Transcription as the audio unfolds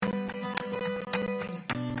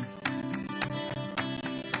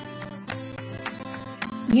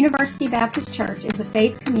University Baptist Church is a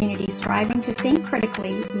faith community striving to think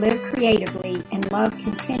critically, live creatively, and love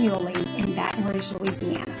continually in Baton Rouge,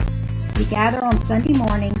 Louisiana. We gather on Sunday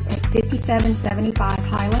mornings at 5775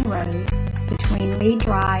 Highland Road between Lee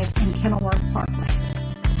Drive and Kenilworth Parkway.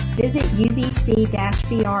 Visit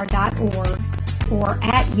ubc-vr.org or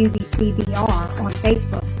at ubcvr on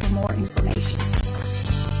Facebook for more information.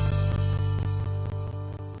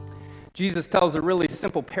 Jesus tells a really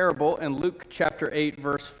simple parable in Luke chapter 8,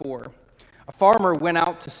 verse 4. A farmer went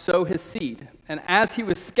out to sow his seed, and as he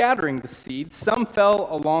was scattering the seed, some fell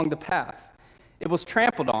along the path. It was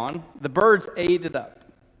trampled on, the birds ate it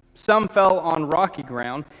up. Some fell on rocky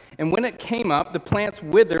ground, and when it came up, the plants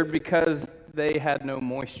withered because they had no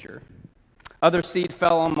moisture. Other seed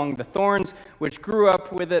fell among the thorns, which grew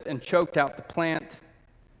up with it and choked out the plant.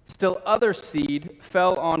 Still other seed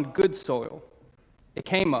fell on good soil. It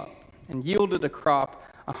came up and yielded a crop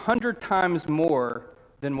 100 times more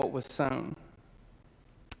than what was sown.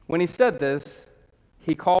 When he said this,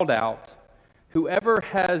 he called out, "Whoever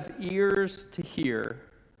has ears to hear,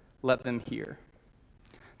 let them hear."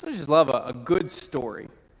 Don't you just love a good story?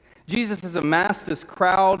 Jesus has amassed this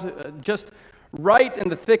crowd just right in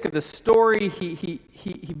the thick of the story.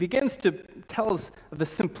 He begins to tell us of the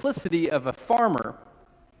simplicity of a farmer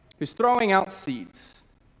who's throwing out seeds,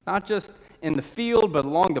 not just in the field, but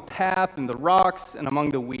along the path, in the rocks, and among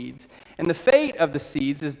the weeds. And the fate of the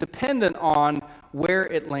seeds is dependent on where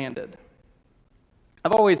it landed.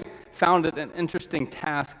 I've always found it an interesting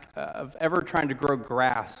task of ever trying to grow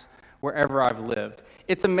grass wherever I've lived.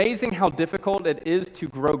 It's amazing how difficult it is to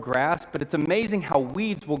grow grass, but it's amazing how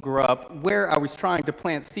weeds will grow up where I was trying to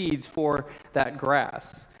plant seeds for that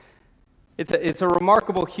grass. It's a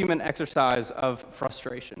remarkable human exercise of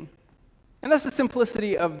frustration. And that's the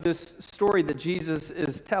simplicity of this story that Jesus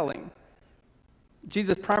is telling.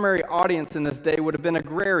 Jesus' primary audience in this day would have been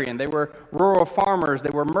agrarian. They were rural farmers, they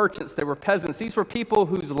were merchants, they were peasants. These were people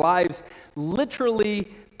whose lives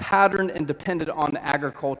literally patterned and depended on the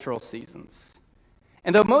agricultural seasons.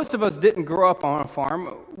 And though most of us didn't grow up on a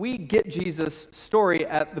farm, we get Jesus' story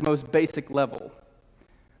at the most basic level.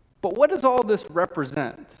 But what does all this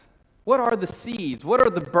represent? What are the seeds? What are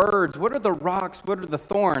the birds? What are the rocks? What are the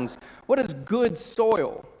thorns? What is good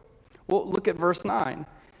soil? Well, look at verse 9.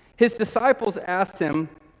 His disciples asked him,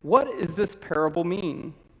 "What does this parable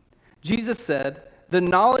mean?" Jesus said, "The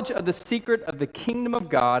knowledge of the secret of the kingdom of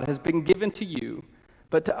God has been given to you,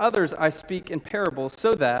 but to others I speak in parables,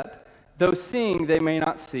 so that, though seeing they may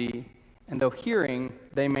not see, and though hearing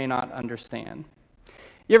they may not understand."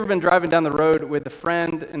 You ever been driving down the road with a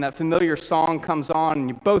friend and that familiar song comes on and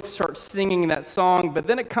you both start singing that song, but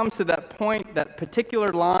then it comes to that point, that particular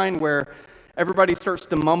line where everybody starts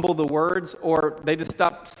to mumble the words or they just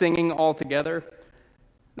stop singing altogether?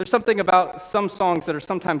 There's something about some songs that are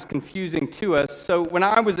sometimes confusing to us. So when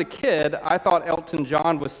I was a kid, I thought Elton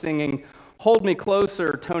John was singing "Hold Me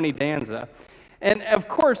Closer," Tony Danza. And of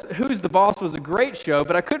course, Who's the Boss was a great show,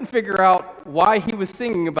 but I couldn't figure out why he was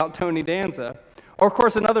singing about Tony Danza. Or, of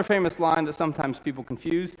course, another famous line that sometimes people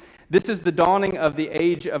confuse, "This is the dawning of the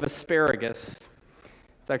age of asparagus."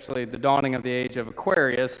 It's actually the dawning of the age of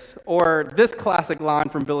Aquarius. Or this classic line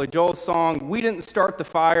from Billy Joel's song, "We didn't start the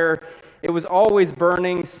fire, it was always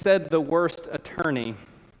burning, said the worst attorney."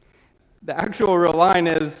 The actual real line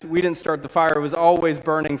is, "We didn't start the fire, it was always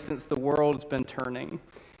burning since the world's been turning."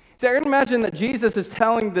 See, I can imagine that Jesus is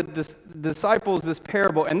telling the disciples this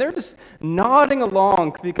parable, and they're just nodding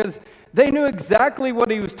along because they knew exactly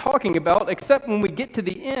what he was talking about, except when we get to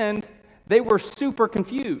the end, they were super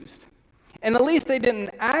confused. And at least they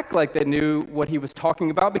didn't act like they knew what he was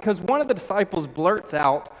talking about, because one of the disciples blurts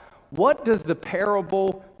out, "What does the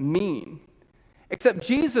parable mean?" Except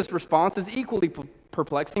Jesus' response is equally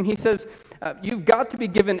perplexing. He says, "You've got to be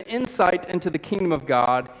given insight into the kingdom of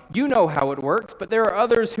God. You know how it works, but there are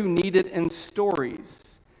others who need it in stories.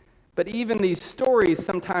 But even these stories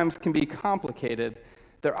sometimes can be complicated.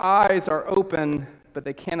 Their eyes are open, but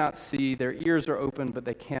they cannot see. Their ears are open, but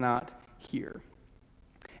they cannot hear."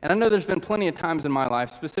 And I know there's been plenty of times in my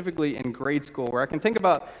life, specifically in grade school, where I can think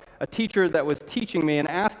about a teacher that was teaching me and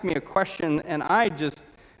asked me a question, and I just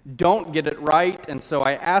don't get it right, and so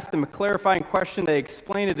I ask them a clarifying question, they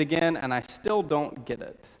explain it again, and I still don't get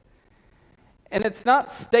it. And it's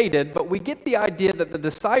not stated, but we get the idea that the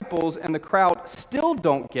disciples and the crowd still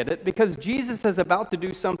don't get it because Jesus is about to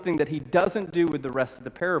do something that he doesn't do with the rest of the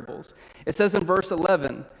parables. It says in verse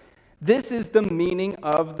 11, "This is the meaning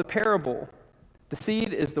of the parable. The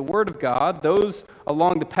seed is the word of God. Those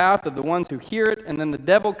along the path are the ones who hear it, and then the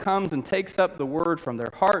devil comes and takes up the word from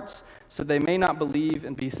their hearts, so they may not believe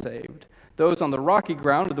and be saved. Those on the rocky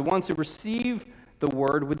ground are the ones who receive the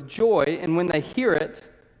word with joy, and when they hear it,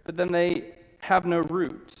 but then they have no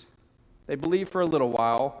root. They believe for a little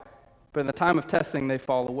while, but in the time of testing, they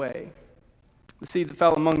fall away. The seed that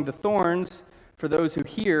fell among the thorns, for those who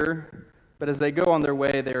hear, but as they go on their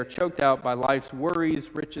way, they are choked out by life's worries,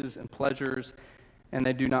 riches, and pleasures, and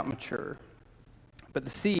they do not mature. But the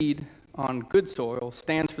seed on good soil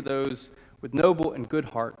stands for those with noble and good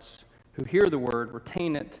hearts, who hear the word,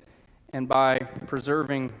 retain it, and by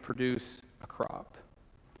preserving, produce a crop.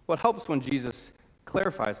 What helps when Jesus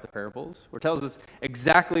clarifies the parables, or tells us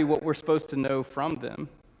exactly what we're supposed to know from them.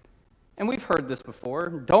 And we've heard this before.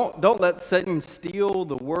 Don't let Satan steal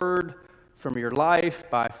the word from your life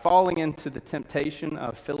by falling into the temptation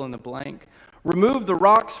of fill in the blank. Remove the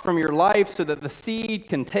rocks from your life so that the seed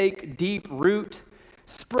can take deep root.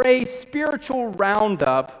 Spray spiritual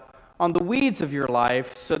Roundup on the weeds of your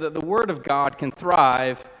life so that the word of God can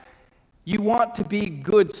thrive. You want to be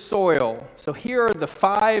good soil. So here are the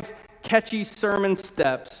 5 catchy sermon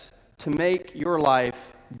steps to make your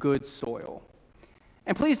life good soil.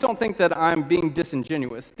 And please don't think that I'm being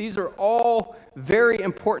disingenuous. These are all very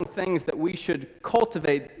important things that we should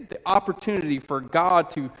cultivate the opportunity for God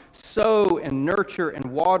to sow and nurture and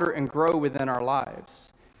water and grow within our lives.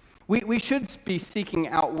 We should be seeking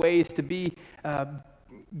out ways to be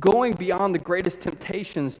going beyond the greatest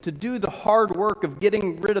temptations, to do the hard work of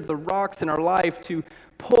getting rid of the rocks in our life, to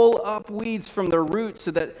pull up weeds from their roots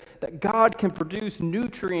so that God can produce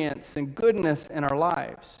nutrients and goodness in our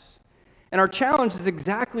lives. And our challenge is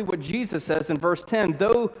exactly what Jesus says in verse 10,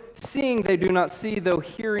 though seeing they do not see, though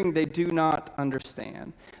hearing they do not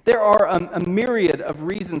understand. There are a myriad of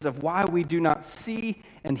reasons of why we do not see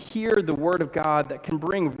and hear the word of God that can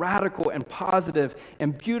bring radical and positive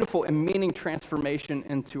and beautiful and meaning transformation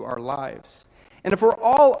into our lives. And if we're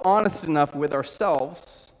all honest enough with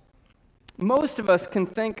ourselves, most of us can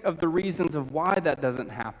think of the reasons of why that doesn't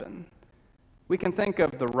happen. We can think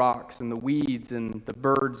of the rocks and the weeds and the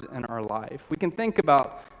birds in our life. We can think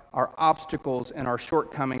about our obstacles and our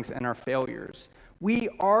shortcomings and our failures. We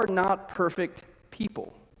are not perfect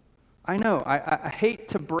people. I know, I hate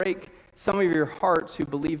to break some of your hearts who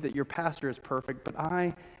believe that your pastor is perfect, but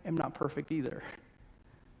I am not perfect either.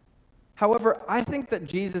 However, I think that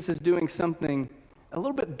Jesus is doing something a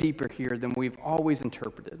little bit deeper here than we've always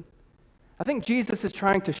interpreted. I think Jesus is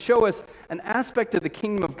trying to show us an aspect of the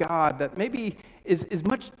kingdom of God that maybe is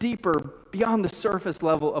much deeper beyond the surface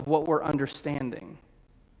level of what we're understanding.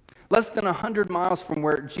 Less than 100 miles from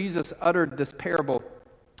where Jesus uttered this parable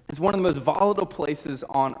is one of the most volatile places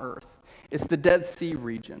on earth. It's the Dead Sea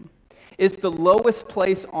region. It's the lowest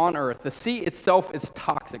place on earth. The sea itself is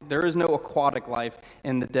toxic. There is no aquatic life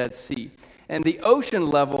in the Dead Sea. And the ocean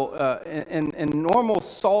level, in normal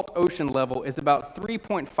salt ocean level, is about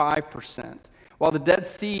 3.5%, while the Dead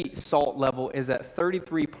Sea salt level is at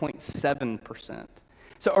 33.7%.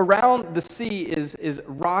 So around the sea is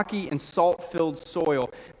rocky and salt-filled soil.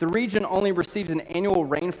 The region only receives an annual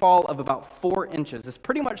rainfall of about 4 inches. It's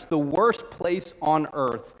pretty much the worst place on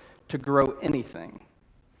earth to grow anything.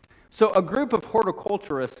 So a group of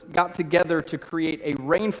horticulturists got together to create a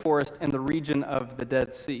rainforest in the region of the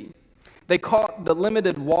Dead Sea. They caught the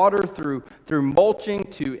limited water through mulching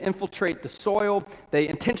to infiltrate the soil. They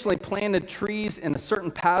intentionally planted trees in a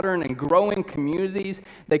certain pattern and growing communities.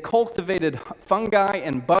 They cultivated fungi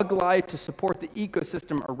and bug life to support the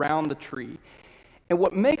ecosystem around the tree. And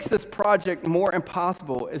what makes this project more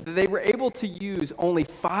impossible is that they were able to use only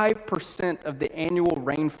 5% of the annual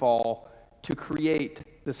rainfall to create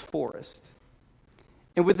this forest.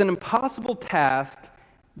 And with an impossible task,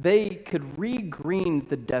 they could re-green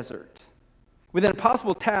the desert. With an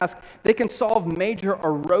impossible task, they can solve major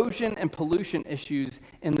erosion and pollution issues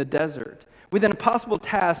in the desert. With an impossible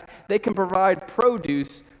task, they can provide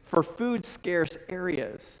produce for food-scarce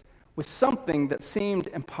areas with something that seemed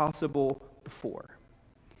impossible before.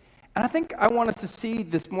 And I think I want us to see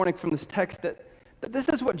this morning from this text that this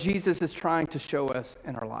is what Jesus is trying to show us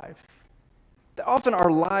in our life. That often our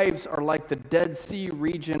lives are like the Dead Sea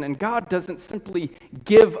region, and God doesn't simply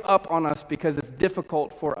give up on us because it's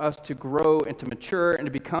difficult for us to grow and to mature and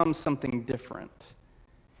to become something different.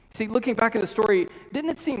 See, looking back at the story,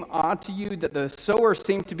 didn't it seem odd to you that the sower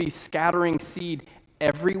seemed to be scattering seed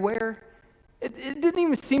everywhere? It didn't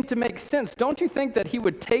even seem to make sense. Don't you think that he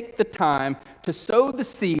would take the time to sow the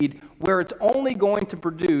seed where it's only going to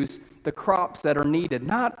produce the crops that are needed,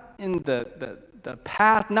 not in the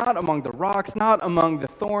path, not among the rocks, not among the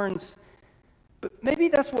thorns? But maybe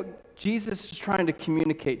that's what Jesus is trying to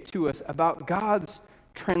communicate to us about God's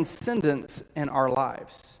transcendence in our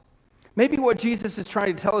lives. Maybe what Jesus is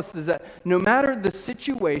trying to tell us is that no matter the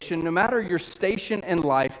situation, no matter your station in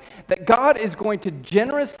life, that God is going to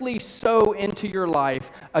generously sow into your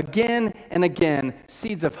life again and again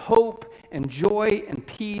seeds of hope and joy and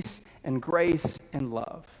peace and grace and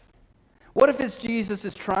love. What if Jesus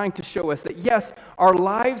is trying to show us that yes, our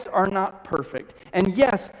lives are not perfect, and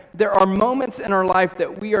yes, there are moments in our life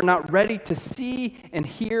that we are not ready to see and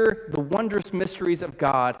hear the wondrous mysteries of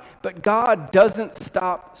God, but God doesn't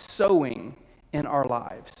stop sowing in our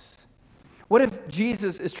lives? What if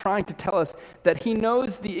Jesus is trying to tell us that he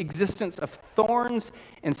knows the existence of thorns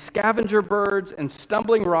and scavenger birds and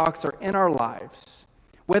stumbling rocks are in our lives,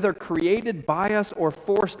 whether created by us or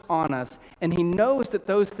forced on us, and he knows that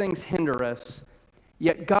those things hinder us,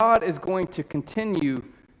 yet God is going to continue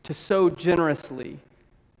to sow generously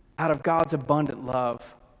out of God's abundant love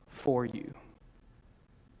for you?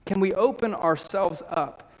 Can we open ourselves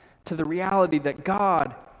up to the reality that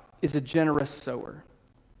God is a generous sower,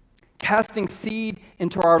 casting seed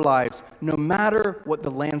into our lives no matter what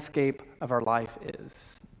the landscape of our life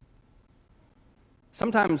is?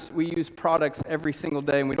 Sometimes we use products every single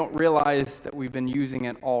day and we don't realize that we've been using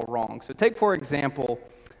it all wrong. So take, for example,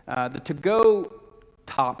 the to-go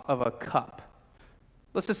top of a cup.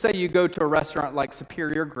 Let's just say you go to a restaurant like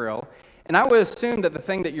Superior Grill, and I would assume that the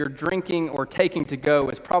thing that you're drinking or taking to go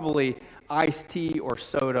is probably iced tea or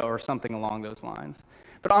soda or something along those lines.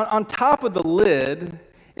 But on top of the lid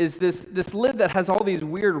is this lid that has all these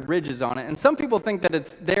weird ridges on it. And some people think that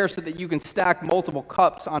it's there so that you can stack multiple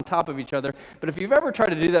cups on top of each other. But if you've ever tried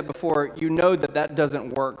to do that before, you know that that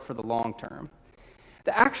doesn't work for the long term.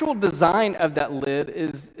 The actual design of that lid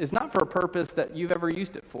is not for a purpose that you've ever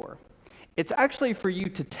used it for. It's actually for you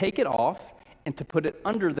to take it off and to put it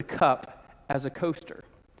under the cup as a coaster.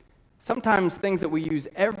 Sometimes things that we use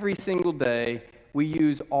every single day, we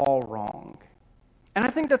use all wrong. And I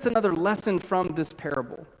think that's another lesson from this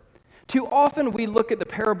parable. Too often we look at the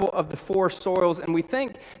parable of the four soils and we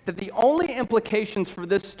think that the only implications for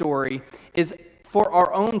this story is for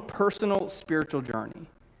our own personal spiritual journey.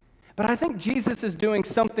 But I think Jesus is doing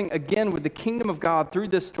something again with the kingdom of God through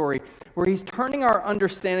this story, where he's turning our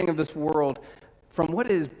understanding of this world from what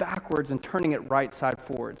is backwards and turning it right side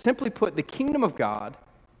forward. Simply put, the kingdom of God,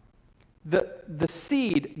 the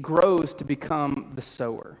seed grows to become the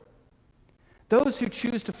sower. Those who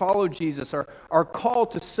choose to follow Jesus are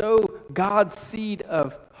called to sow God's seed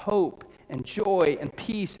of hope and joy and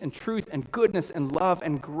peace and truth and goodness and love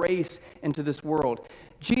and grace into this world.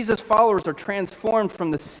 Jesus' followers are transformed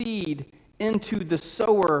from the seed into the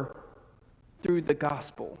sower through the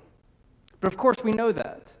gospel. But of course we know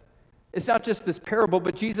that. It's not just this parable,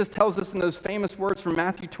 but Jesus tells us in those famous words from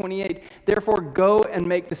Matthew 28, "Therefore go and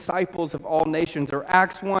make disciples of all nations," or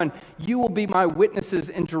Acts 1, "You will be my witnesses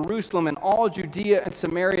in Jerusalem and all Judea and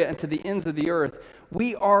Samaria and to the ends of the earth."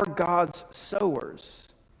 We are God's sowers.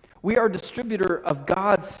 We are a distributor of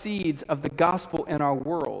God's seeds of the gospel in our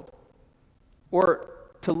world. Or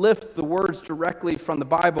to lift the words directly from the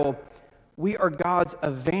Bible, we are God's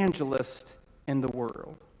evangelist in the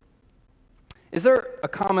world. Is there a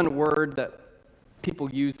common word that people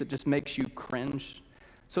use that just makes you cringe?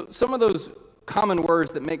 So some of those common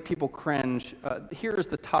words that make people cringe, here is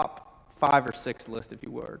the top 5 or 6 list, if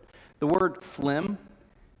you would. The word phlegm.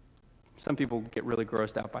 Some people get really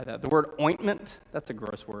grossed out by that. The word ointment. That's a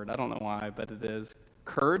gross word. I don't know why, but it is.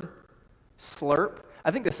 Curd. Slurp.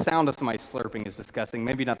 I think the sound of somebody slurping is disgusting.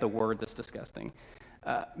 Maybe not the word that's disgusting.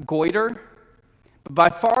 Goiter. But by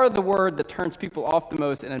far the word that turns people off the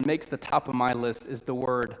most and it makes the top of my list is the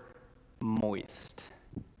word moist.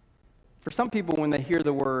 For some people, when they hear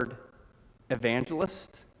the word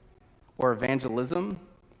evangelist or evangelism,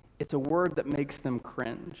 it's a word that makes them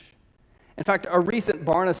cringe. In fact, a recent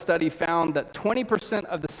Barna study found that 20%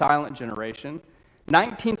 of the silent generation,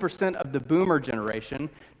 19% of the boomer generation,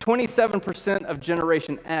 27% of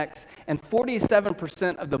Generation X, and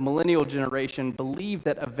 47% of the millennial generation believe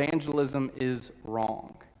that evangelism is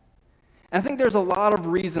wrong. And I think there's a lot of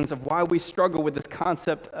reasons of why we struggle with this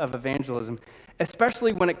concept of evangelism,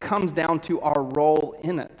 especially when it comes down to our role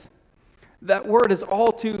in it. That word has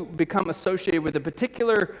all to become associated with a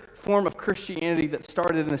particular form of Christianity that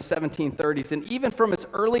started in the 1730s. And even from its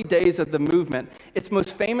early days of the movement, its most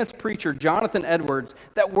famous preacher, Jonathan Edwards,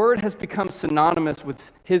 that word has become synonymous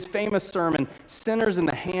with his famous sermon, "Sinners in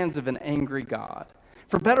the Hands of an Angry God."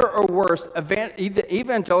 For better or worse, the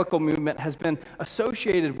evangelical movement has been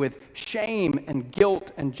associated with shame and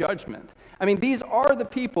guilt and judgment. I mean, these are the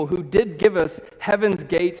people who did give us heaven's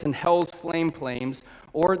gates and hell's flame flames,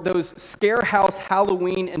 or those scarehouse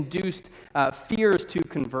Halloween-induced fears to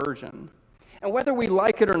conversion. And whether we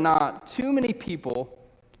like it or not, too many people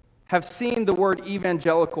have seen the word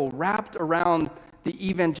evangelical wrapped around the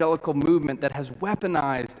evangelical movement that has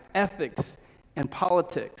weaponized ethics and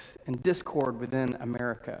politics and discord within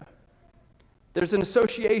America. There's an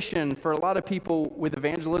association for a lot of people with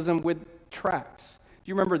evangelism with tracts. Do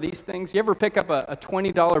you remember these things? You ever pick up a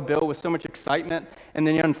 $20 bill with so much excitement, and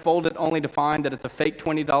then you unfold it only to find that it's a fake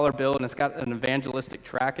 $20 bill and it's got an evangelistic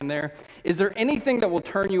tract in there? Is there anything that will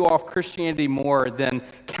turn you off Christianity more than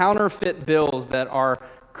counterfeit bills that are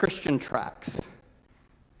Christian tracts?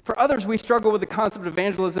 For others, we struggle with the concept of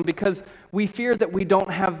evangelism because we fear that we don't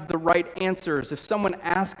have the right answers. If someone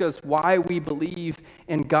asks us why we believe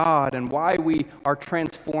in God and why we are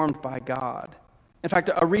transformed by God. In fact,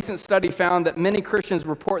 a recent study found that many Christians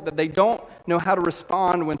report that they don't know how to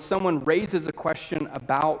respond when someone raises a question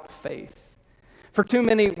about faith. For too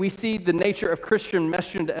many, we see the nature of Christian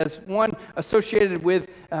mentioned as one associated with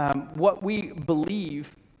what we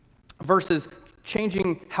believe versus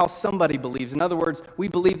changing how somebody believes. In other words, we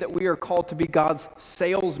believe that we are called to be God's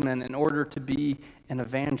salesman in order to be an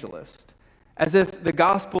evangelist. As if the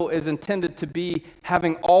gospel is intended to be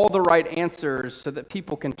having all the right answers so that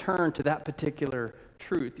people can turn to that particular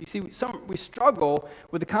truth. You see, we struggle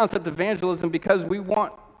with the concept of evangelism because we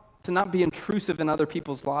want to not be intrusive in other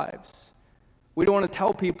people's lives. We don't want to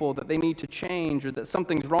tell people that they need to change or that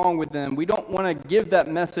something's wrong with them. We don't want to give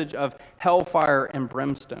that message of hellfire and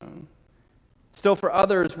brimstone. Still, for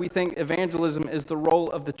others, we think evangelism is the role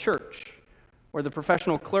of the church or the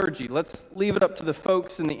professional clergy. Let's leave it up to the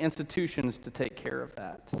folks in the institutions to take care of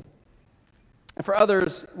that. And for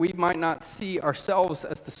others, we might not see ourselves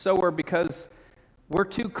as the sower because we're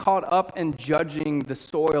too caught up in judging the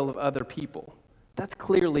soil of other people. That's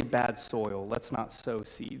clearly bad soil. Let's not sow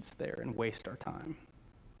seeds there and waste our time.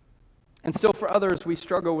 And still, for others, we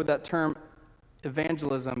struggle with that term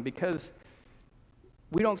evangelism because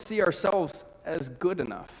we don't see ourselves as good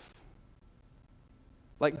enough.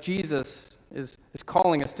 Like Jesus is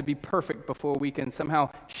calling us to be perfect before we can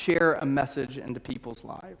somehow share a message into people's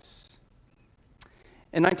lives.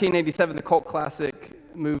 In 1987, the cult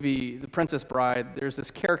classic movie, The Princess Bride, there's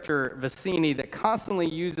this character, Vizzini, that constantly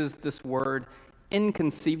uses this word,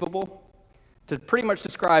 inconceivable, to pretty much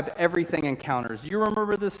describe everything encounters. You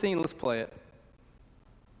remember this scene? Let's play it.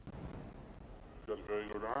 Got very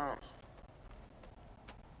good arms.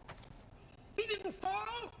 He didn't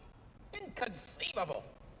fall? Inconceivable.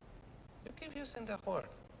 You keep using that word.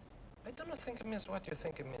 I do not think it means what you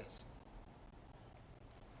think it means.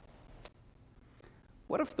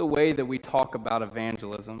 What if the way that we talk about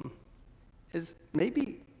evangelism is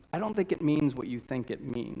maybe, I don't think it means what you think it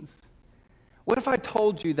means? What if I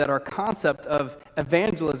told you that our concept of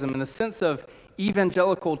evangelism in the sense of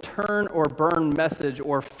evangelical turn or burn message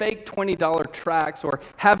or fake $20 tracts or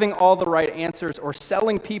having all the right answers or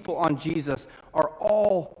selling people on Jesus are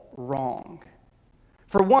all wrong?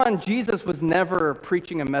 For one, Jesus was never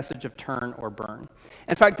preaching a message of turn or burn.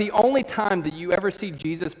 In fact, the only time that you ever see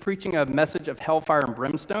Jesus preaching a message of hellfire and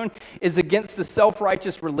brimstone is against the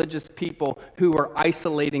self-righteous religious people who are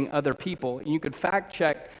isolating other people. And you could fact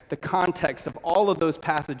check the context of all of those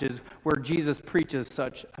passages where Jesus preaches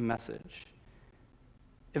such a message.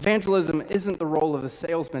 Evangelism isn't the role of the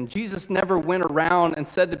salesman. Jesus never went around and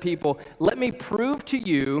said to people, let me prove to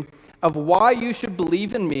you of why you should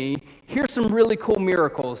believe in me. Here's some really cool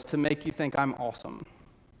miracles to make you think I'm awesome.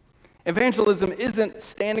 Evangelism isn't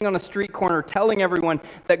standing on a street corner telling everyone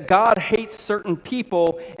that God hates certain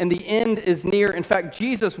people and the end is near. In fact,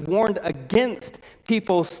 Jesus warned against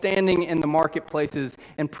people standing in the marketplaces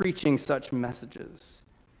and preaching such messages.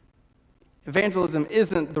 Evangelism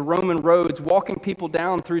isn't the Roman roads walking people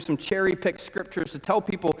down through some cherry-picked scriptures to tell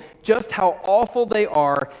people just how awful they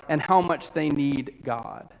are and how much they need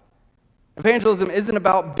God. Evangelism isn't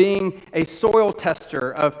about being a soil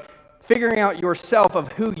tester of figuring out yourself of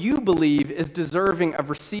who you believe is deserving of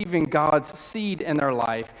receiving God's seed in their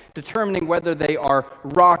life, determining whether they are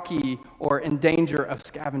rocky or in danger of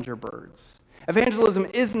scavenger birds. Evangelism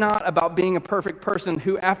is not about being a perfect person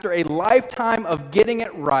who, after a lifetime of getting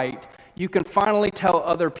it right, you can finally tell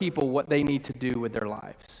other people what they need to do with their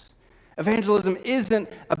lives. Evangelism isn't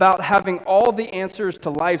about having all the answers to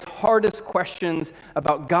life's hardest questions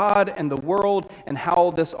about God and the world and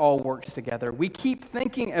how this all works together. We keep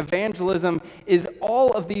thinking evangelism is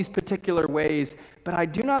all of these particular ways, but I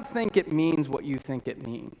do not think it means what you think it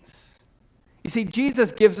means. You see,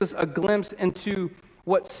 Jesus gives us a glimpse into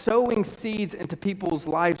what sowing seeds into people's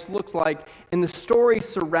lives looks like in the story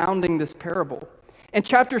surrounding this parable. In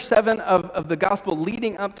chapter 7 of the gospel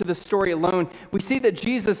leading up to the story alone, we see that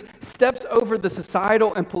Jesus steps over the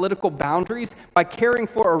societal and political boundaries by caring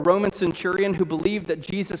for a Roman centurion who believed that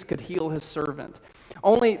Jesus could heal his servant.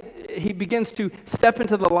 Only he begins to step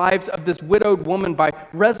into the lives of this widowed woman by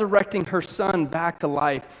resurrecting her son back to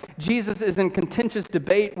life. Jesus is in contentious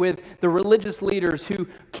debate with the religious leaders who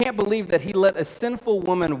can't believe that he let a sinful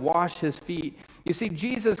woman wash his feet. You see,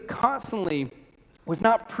 Jesus constantly was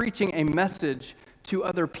not preaching a message to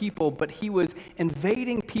other people, but he was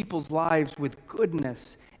invading people's lives with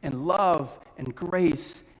goodness and love and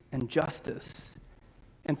grace and justice.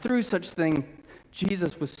 And through such thing,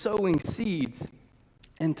 Jesus was sowing seeds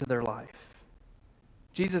into their life.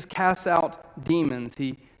 Jesus casts out demons.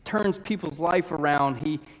 He turns people's life around.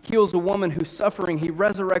 He heals a woman who's suffering. He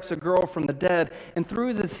resurrects a girl from the dead. And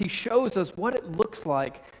through this, he shows us what it looks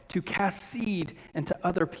like to cast seed into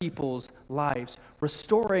other people's lives,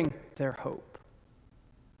 restoring their hope.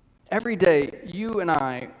 Every day, you and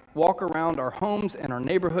I walk around our homes and our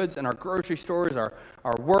neighborhoods and our grocery stores, our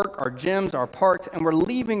work, our gyms, our parks, and we're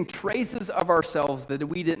leaving traces of ourselves that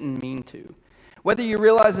we didn't mean to. Whether you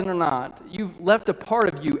realize it or not, you've left a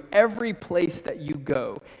part of you every place that you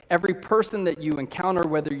go, every person that you encounter,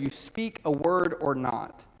 whether you speak a word or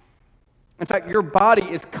not. In fact, your body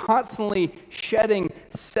is constantly shedding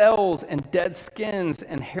cells and dead skins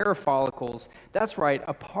and hair follicles. That's right,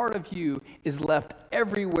 a part of you is left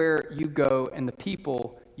everywhere you go and the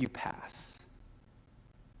people you pass.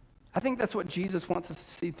 I think that's what Jesus wants us to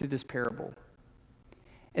see through this parable,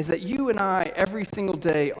 is that you and I, every single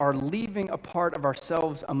day, are leaving a part of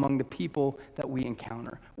ourselves among the people that we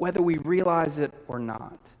encounter, whether we realize it or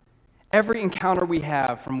not. Every encounter we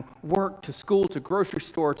have, from work to school to grocery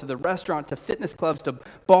store to the restaurant to fitness clubs to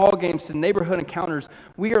ball games to neighborhood encounters,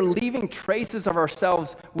 we are leaving traces of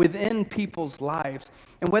ourselves within people's lives.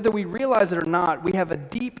 And whether we realize it or not, we have a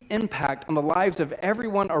deep impact on the lives of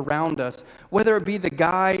everyone around us, whether it be the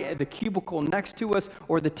guy at the cubicle next to us,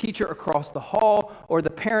 or the teacher across the hall, or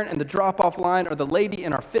the parent in the drop-off line, or the lady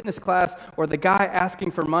in our fitness class, or the guy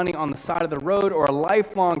asking for money on the side of the road, or a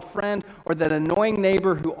lifelong friend, or that annoying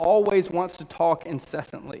neighbor who always wants to talk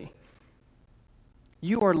incessantly.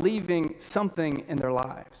 You are leaving something in their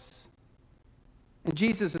lives. And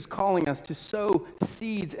Jesus is calling us to sow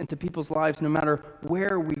seeds into people's lives no matter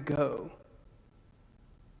where we go.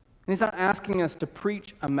 And he's not asking us to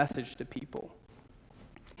preach a message to people.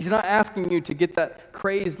 He's not asking you to get that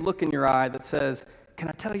crazed look in your eye that says, "Can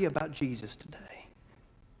I tell you about Jesus today?"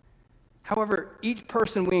 However, each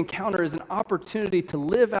person we encounter is an opportunity to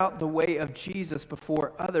live out the way of Jesus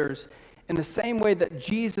before others in the same way that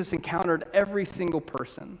Jesus encountered every single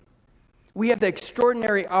person. We have the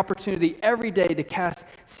extraordinary opportunity every day to cast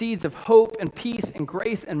seeds of hope and peace and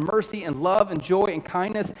grace and mercy and love and joy and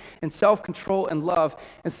kindness and self-control and love.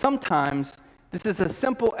 And sometimes this is as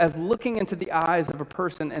simple as looking into the eyes of a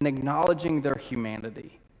person and acknowledging their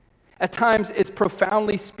humanity. At times, it's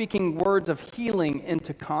profoundly speaking words of healing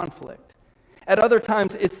into conflict. At other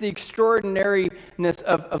times, it's the extraordinariness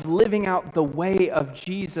of living out the way of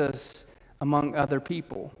Jesus among other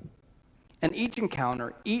people. And each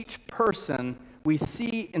encounter, each person we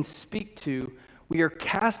see and speak to, we are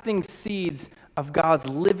casting seeds of God's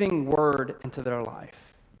living word into their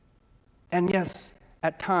life. And yes,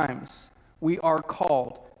 at times, we are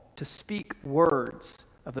called to speak words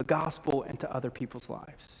of the gospel into other people's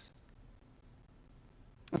lives.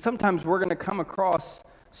 And sometimes we're going to come across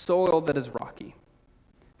soil that is rocky.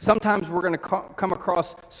 Sometimes we're going to come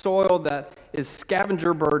across soil that is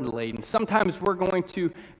scavenger bird laden. Sometimes we're going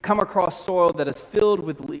to come across soil that is filled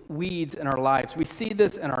with weeds in our lives. We see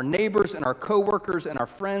this in our neighbors and our coworkers and our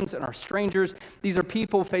friends and our strangers. These are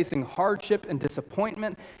people facing hardship and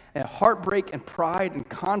disappointment and heartbreak and pride and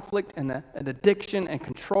conflict and addiction and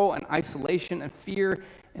control and isolation and fear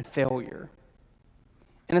and failure.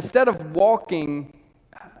 And instead of walking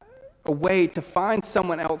away to find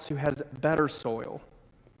someone else who has better soil,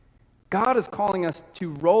 God is calling us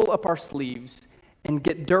to roll up our sleeves and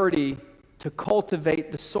get dirty to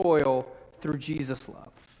cultivate the soil through Jesus'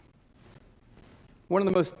 love. One of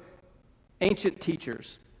the most ancient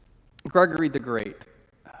teachers, Gregory the Great,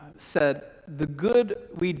 said, "The good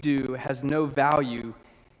we do has no value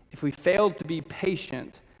if we fail to be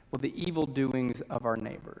patient with the evil doings of our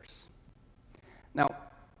neighbors." Now,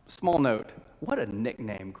 small note, what a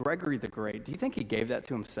nickname, Gregory the Great. Do you think he gave that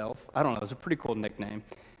to himself? I don't know, it's a pretty cool nickname.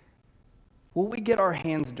 Will we get our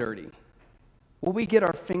hands dirty? Will we get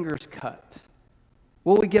our fingers cut?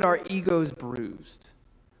 Will we get our egos bruised?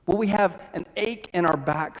 Will we have an ache in our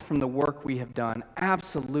back from the work we have done?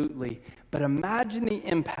 Absolutely. But imagine the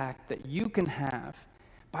impact that you can have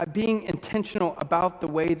by being intentional about the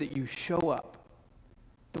way that you show up,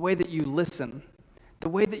 the way that you listen, the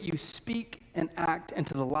way that you speak and act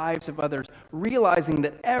into the lives of others, realizing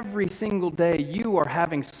that every single day you are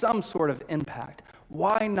having some sort of impact,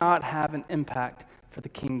 why not have an impact for the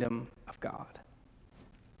kingdom of God?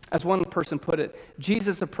 As one person put it,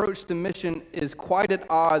 Jesus' approach to mission is quite at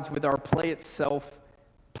odds with our play it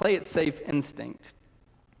safe instincts.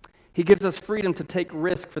 He gives us freedom to take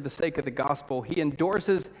risk for the sake of the gospel. He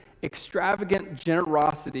endorses extravagant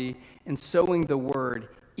generosity in sowing the word,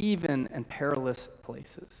 even in perilous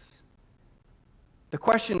places. The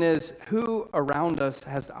question is, who around us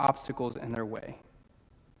has obstacles in their way?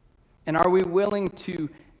 And are we willing to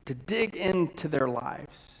dig into their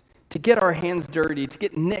lives, to get our hands dirty, to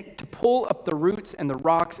get nicked, to pull up the roots and the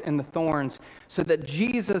rocks and the thorns so that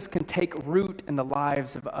Jesus can take root in the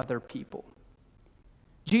lives of other people?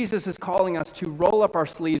 Jesus is calling us to roll up our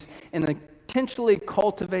sleeves and intentionally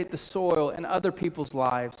cultivate the soil in other people's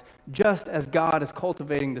lives, just as God is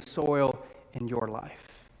cultivating the soil in your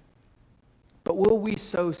life. But will we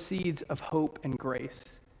sow seeds of hope and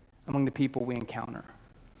grace among the people we encounter?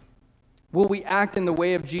 Will we act in the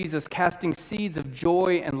way of Jesus, casting seeds of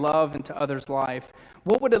joy and love into others' life?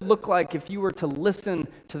 What would it look like if you were to listen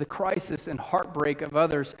to the crisis and heartbreak of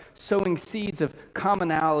others, sowing seeds of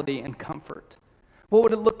commonality and comfort? What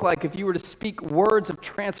would it look like if you were to speak words of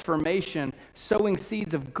transformation, sowing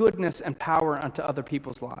seeds of goodness and power unto other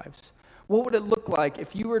people's lives? What would it look like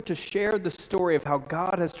if you were to share the story of how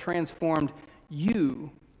God has transformed you,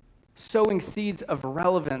 sowing seeds of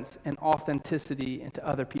relevance and authenticity into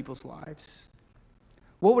other people's lives?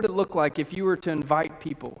 What would it look like if you were to invite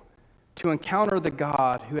people to encounter the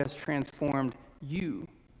God who has transformed you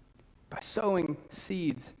by sowing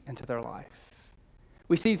seeds into their life?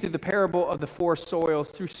 We see through the parable of the four soils,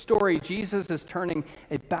 through story, Jesus is turning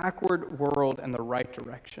a backward world in the right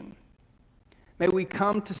direction. May we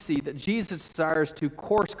come to see that Jesus desires to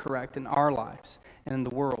course correct in our lives and in the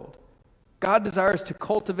world. God desires to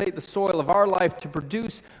cultivate the soil of our life to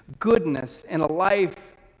produce goodness and a life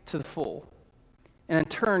to the full. And in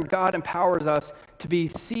turn, God empowers us to be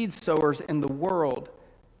seed sowers in the world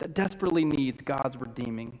that desperately needs God's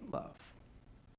redeeming love.